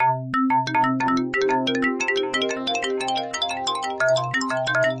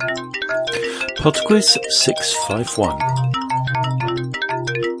PodQuiz 651.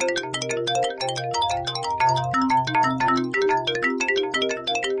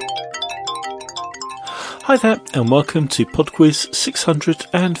 Hi there and welcome to PodQuiz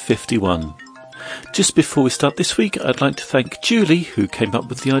 651. Just before we start this week, I'd like to thank Julie who came up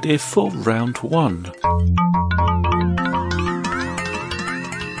with the idea for round one.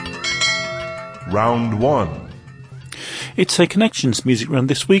 Round one. It's a Connections music round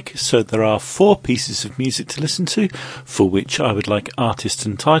this week, so there are 4 pieces of music to listen to, for which I would like artist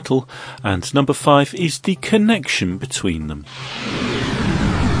and title, and number 5 is the connection between them.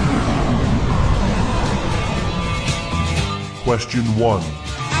 Question 1.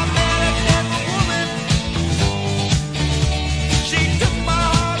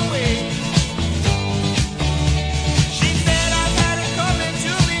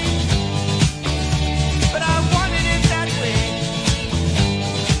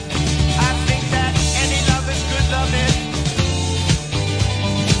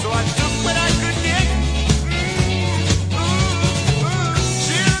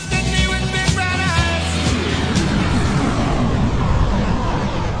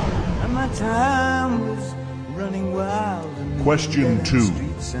 Question 2.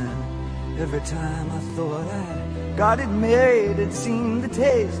 Every time I thought I got it made, it seemed the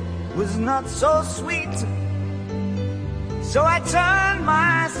taste was not so sweet. So I turned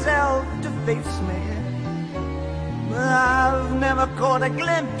myself to face me, but I've never caught a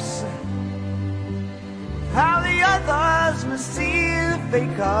glimpse how the others must see the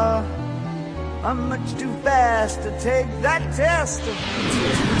faker. I'm much too fast to take that test.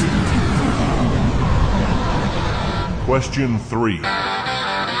 Question 3. Now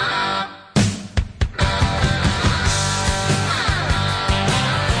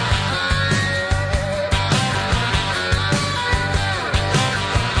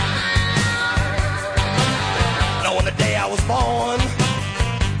on the day I was born,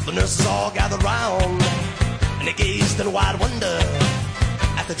 the nurses all gathered round, and they gazed in wide wonder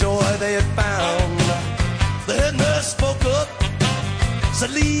at the joy they had found. The head nurse spoke up,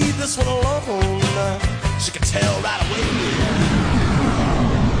 said, "Leave this one alone." She could tell right away.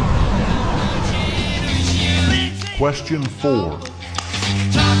 Question 4.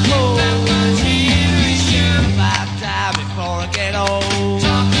 Talking about my generation, about time before I get old.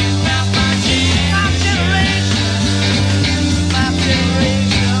 Talking about my generation,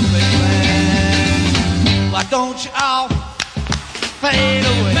 baby. Why don't you all fade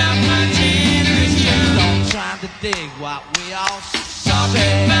away? About my generation, don't try to dig what we all say.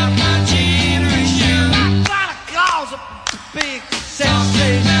 Talking about my generation. A big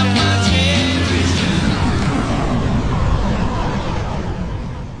sensation.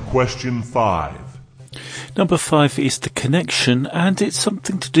 Question 5. Number 5 is the connection, and it's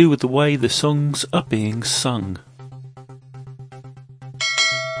something to do with the way the songs are being sung.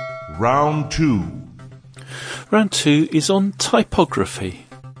 Round 2. Round 2 is on typography.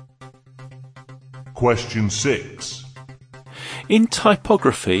 Question 6. In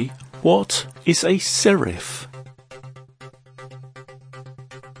typography, what is a serif?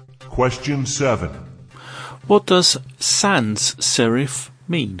 Question 7. What does sans serif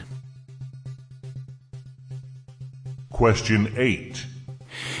mean? Question 8.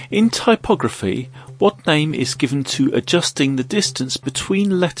 In typography, what name is given to adjusting the distance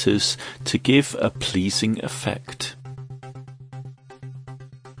between letters to give a pleasing effect?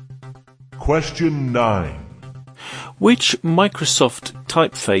 Question 9. Which Microsoft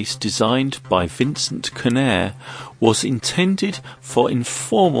typeface designed by Vincent Conner was intended for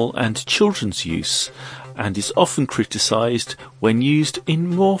informal and children's use and is often criticised when used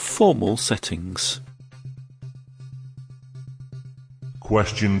in more formal settings?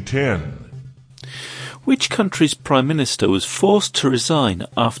 Question 10. Which country's Prime Minister was forced to resign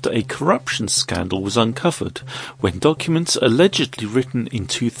after a corruption scandal was uncovered when documents allegedly written in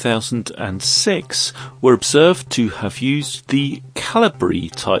 2006 were observed to have used the Calibri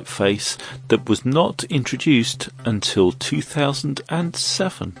typeface that was not introduced until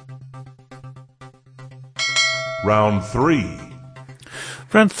 2007? Round 3.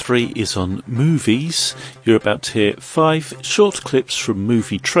 Round 3 is on movies. You're about to hear 5 short clips from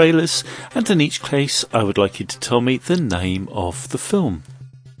movie trailers, and in each case I would like you to tell me the name of the film.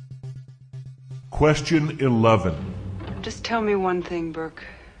 Question 11. Just tell me one thing, Burke.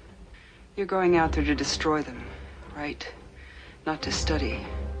 You're going out there to destroy them, right? Not to study,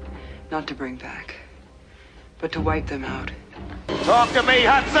 not to bring back, but to wipe them out. Talk to me,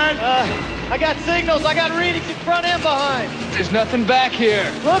 Hudson! I got signals. I got readings in front and behind. There's nothing back here.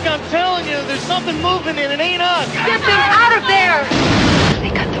 Look, I'm telling you, there's something moving and it ain't us. Get them out of there!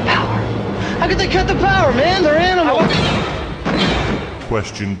 They got the power. How could they cut the power, man? They're animals.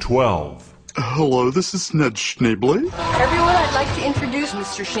 Question 12. Hello, this is Ned Schneebly. Everyone, I'd like to introduce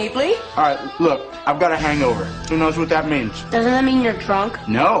Mr. Schneebly. All right, look, I've got a hangover. Who knows what that means? Doesn't that mean you're drunk?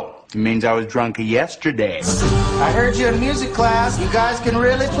 No, it means I was drunk yesterday. I heard you in music class. You guys can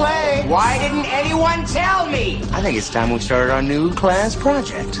really play. Why didn't anyone tell me? I think it's time we started our new class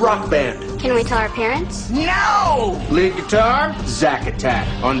project. Rock band. Can we tell our parents? No! Lead guitar, Zack Attack.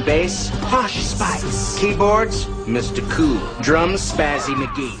 On bass, Posh Spice. Keyboards, Mr. Cool. Drums, Spazzy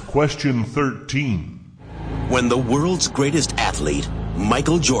McGee. Question 13. When the world's greatest athlete,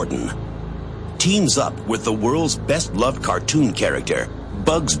 Michael Jordan, teams up with the world's best-loved cartoon character,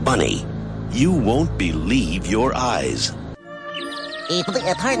 Bugs Bunny, you won't believe your eyes.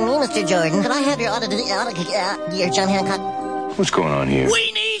 Pardon me, Mr. Jordan. Could I have your your John Hancock? What's going on here?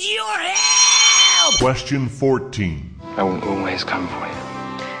 We need your help! Question 14. I will always come for you.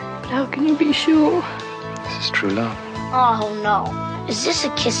 But how can you be sure? This is true love. Oh, no. Is this a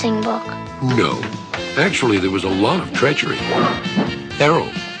kissing book? No. Actually, there was a lot of treachery. Peril.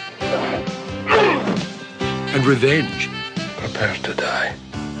 And revenge. Prepare to die.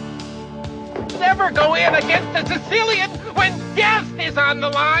 Never go in against a Sicilian when death is on the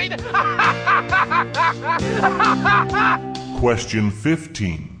line. Question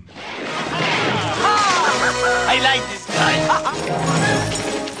 15. I like this guy.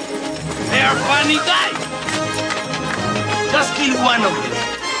 They're funny guys. Just kill one of them.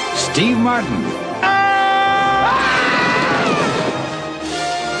 Steve Martin.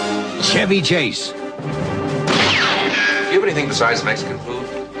 Chevy Chase. Do you have anything besides Mexican food?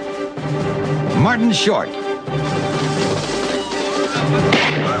 Martin Short.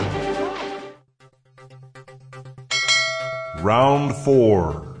 Round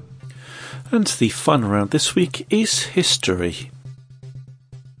 4. And the fun round this week is history.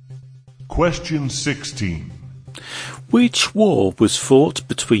 Question 16. Which war was fought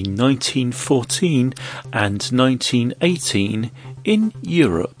between 1914 and 1918 in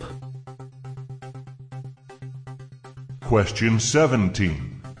Europe? Question 17.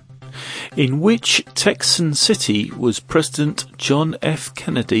 In which Texan city was President John F.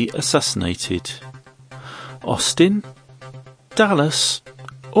 Kennedy assassinated? Austin, Dallas,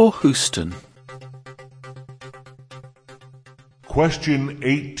 or Houston? Question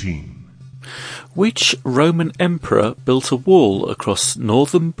 18. Which Roman emperor built a wall across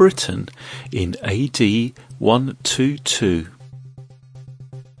northern Britain in AD 122?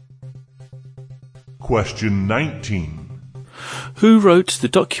 Question 19. Who wrote the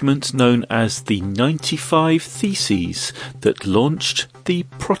document known as the 95 Theses that launched the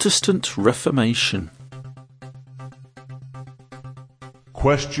Protestant Reformation?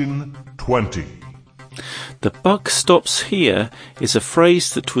 Question 20. The buck stops here is a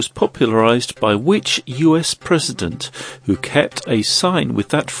phrase that was popularized by which US president who kept a sign with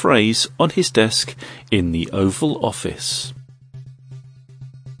that phrase on his desk in the Oval Office?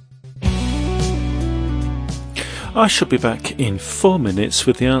 I shall be back in 4 minutes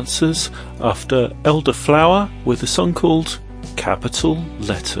with the answers after Elderflower with a song called Capital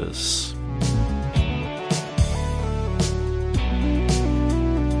Letters.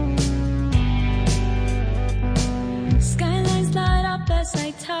 Skylines light up as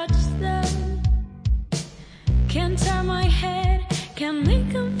I touch them. Can't turn my head, can't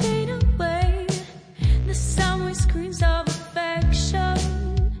make them fade away. The sound with screams of affection.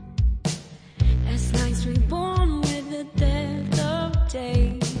 As nights reborn with the death of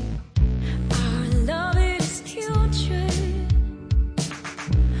day. Our love is putrid.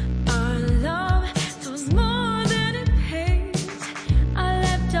 Our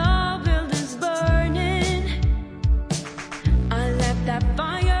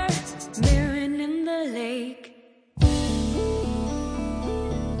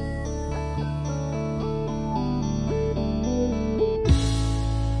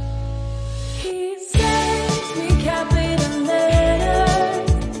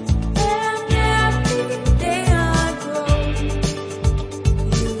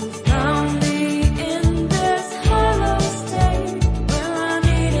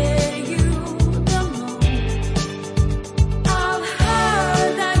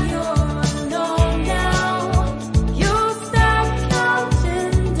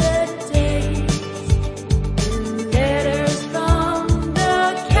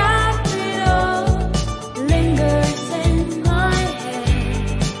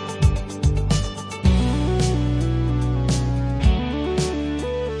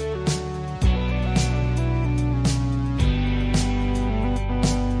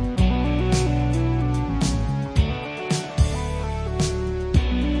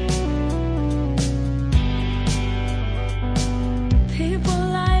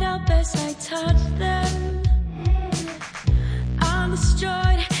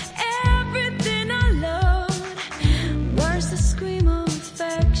destroyed everything I loved. Where's the scream of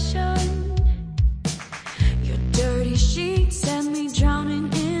affection? Your dirty sheets send me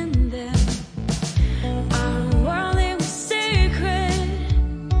drowning in them. Our world, it was sacred.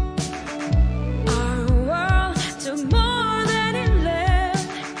 Our world took more than it left.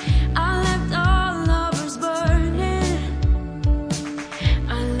 I left all lovers burning.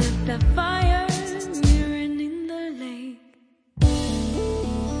 I left that fire mirroring in the lake.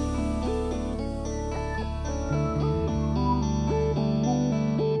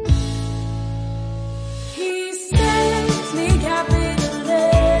 He sends me capital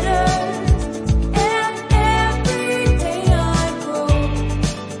letters, and every day I grow.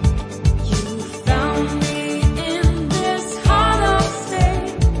 You found me in this hollow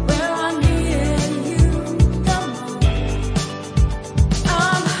state where I needed you the most.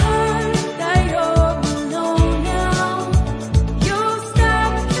 I'm hurt that you're alone now. You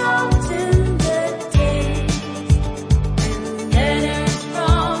stopped counting the days, and letters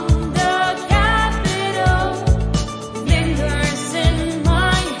from the capital lingers in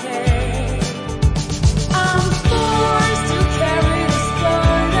my head. I'm forced to carry this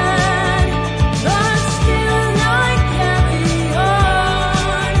burden, but still I carry on.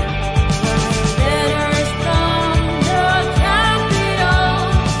 Letters from the capital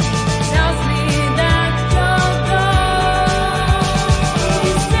tells me that you're gone.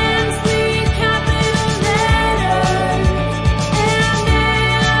 He sends me capital letters, and every day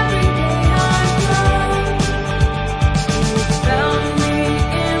I grow. You found me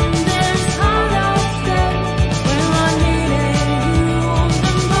in this hollow state where I needed you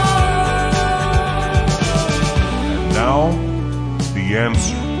the most. Now, the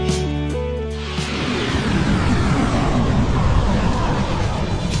answers.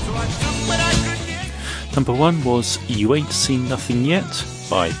 Number 1 was You Ain't Seen Nothing Yet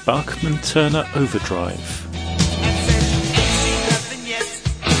by Bachman Turner Overdrive.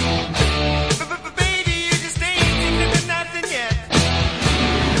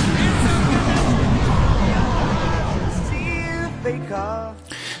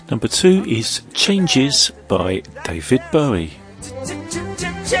 Number 2 is Changes by David Bowie.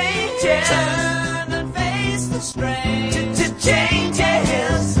 Changes. Turn and face the strain.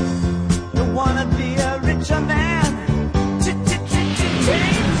 Changes. Don't wanna be a richer man. Changes.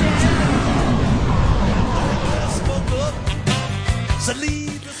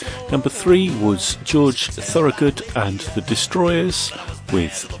 Number 3 was George Thorogood and the Destroyers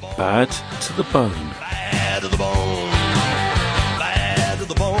with Bad to the Bone. Bad to the bone. Bad to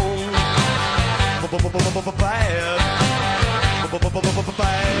the bone.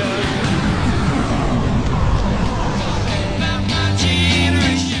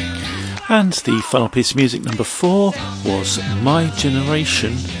 And the final piece of music, number 4, was My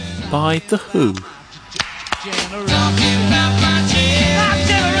Generation by The Who.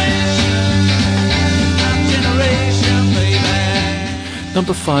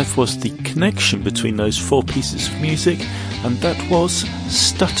 Number 5 was the connection between those 4 pieces of music, and that was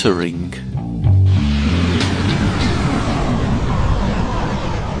stuttering.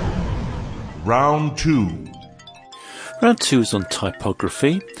 Round 2. Round 2 is on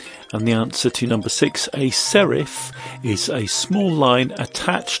typography, and the answer to number 6, a serif, is a small line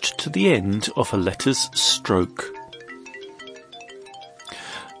attached to the end of a letter's stroke.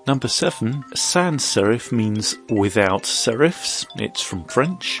 Number 7, sans serif means without serifs. It's from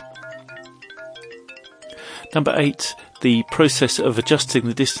French. Number 8, the process of adjusting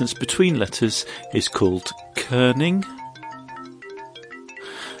the distance between letters is called kerning.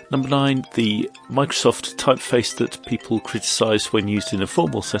 Number 9, the Microsoft typeface that people criticise when used in a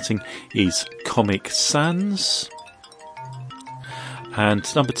formal setting is Comic Sans. And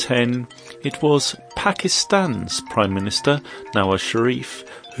number 10, it was Pakistan's Prime Minister, Nawaz Sharif,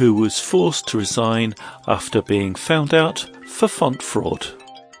 who was forced to resign after being found out for font fraud.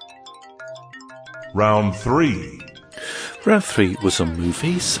 Round 3. Round 3 was on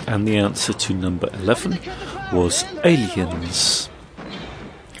movies, and the answer to number 11 was Aliens.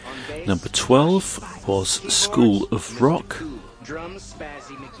 Number 12 was School of Rock.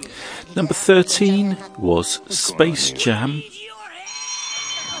 Number 13 was Space Jam.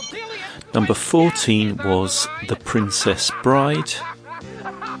 Number 14 was The Princess Bride.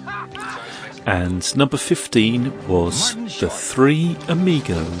 And number 15 was The Three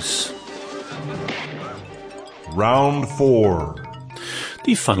Amigos. Round 4.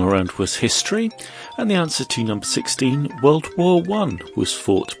 The final round was history, and the answer to number 16, World War I, was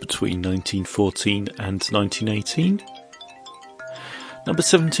fought between 1914 and 1918. Number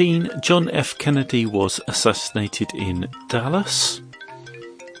 17, John F. Kennedy was assassinated in Dallas.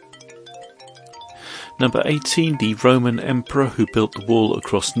 Number 18, the Roman emperor who built the wall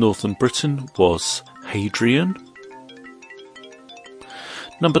across northern Britain was Hadrian.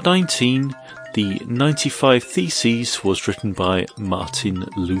 Number 19, the 95 Theses was written by Martin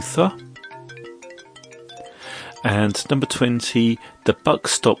Luther. And number 20, the buck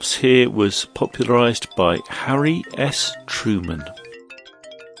stops here was popularised by Harry S. Truman.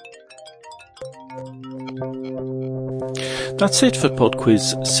 That's it for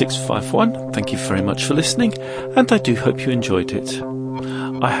PodQuiz 651. Thank you very much for listening, and I do hope you enjoyed it.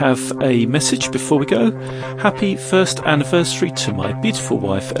 I have a message before we go. Happy first anniversary to my beautiful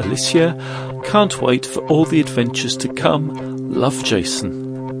wife Alicia. Can't wait for all the adventures to come. Love, Jason.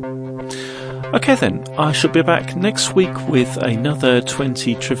 Okay then, I shall be back next week with another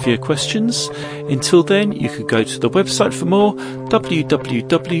 20 trivia questions. Until then, you could go to the website for more,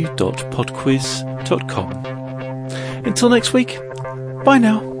 www.podquiz.com. Until next week, bye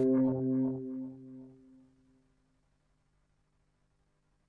now.